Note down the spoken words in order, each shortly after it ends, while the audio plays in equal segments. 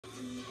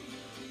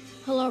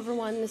Hello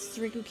everyone, this is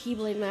Riku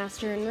Keyblade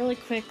Master, and really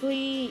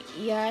quickly,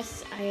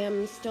 yes, I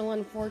am still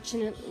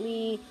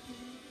unfortunately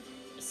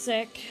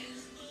sick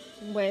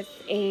with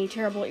a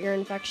terrible ear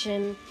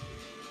infection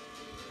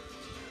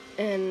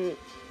and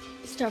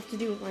stuff to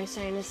do with my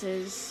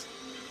sinuses.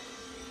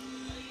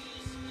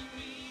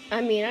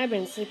 I mean, I've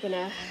been sleeping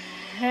a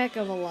heck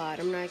of a lot,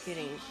 I'm not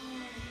kidding.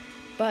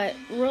 But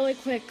really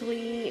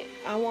quickly,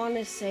 I want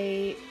to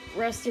say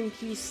rest in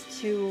peace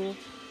to,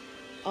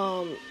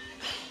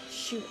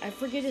 shoot, I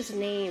forget his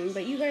name,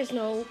 but you guys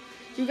will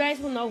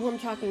know who I'm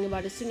talking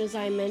about as soon as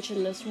I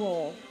mention this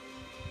role.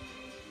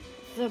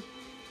 The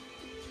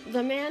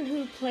man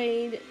who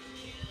played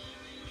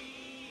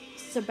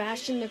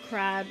Sebastian the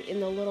Crab in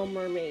The Little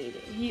Mermaid.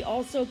 He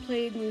also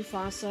played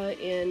Mufasa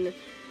in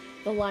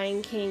the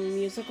Lion King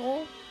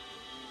musical.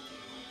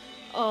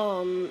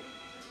 Oh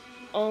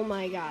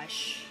my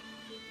gosh.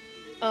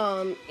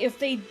 If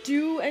they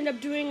do end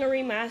up doing a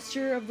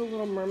remaster of The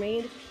Little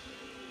Mermaid,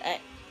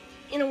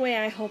 in a way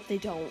I hope they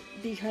don't,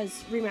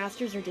 because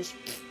remasters are just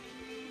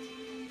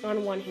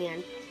on one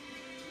hand.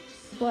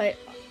 But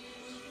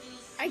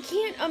I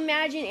can't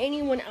imagine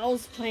anyone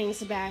else playing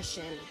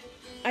Sebastian.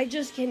 I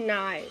just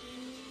cannot.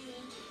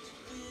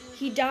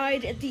 He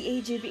died at the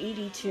age of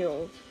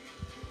 82.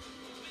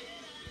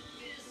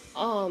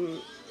 Wow.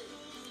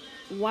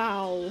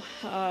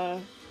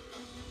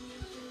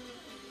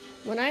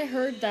 When I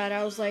heard that,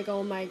 I was like,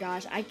 oh my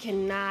gosh, I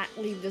cannot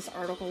leave this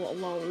article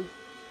alone.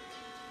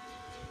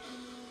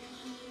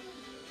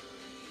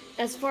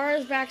 As far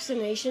as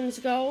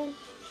vaccinations go,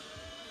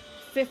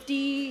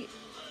 50%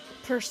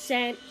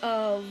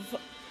 of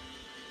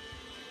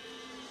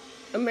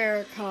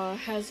America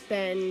has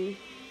been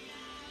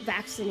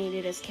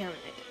vaccinated as counted.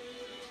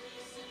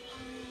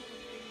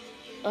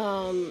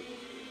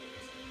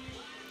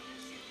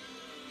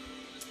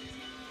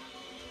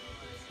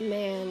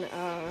 Man,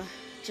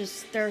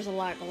 just there's a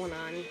lot going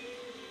on.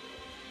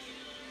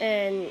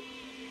 And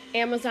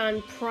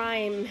Amazon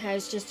Prime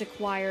has just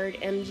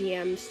acquired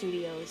MGM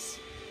Studios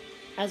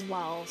as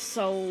well,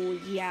 so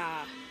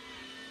yeah.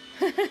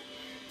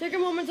 Take a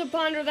moment to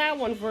ponder that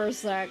one for a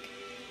sec.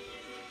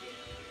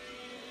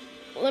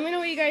 Let me know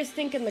what you guys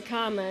think in the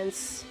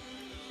comments.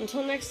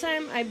 Until next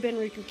time, I've been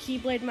Riku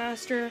Keyblade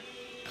Master.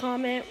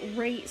 Comment,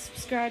 rate,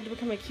 subscribe to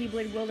become a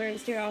Keyblade wielder and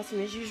stay awesome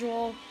as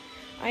usual.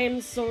 I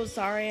am so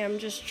sorry, I'm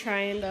just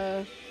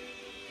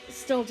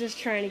still just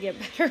trying to get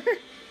better.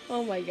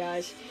 Oh my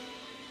gosh.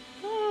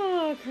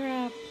 Oh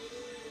crap.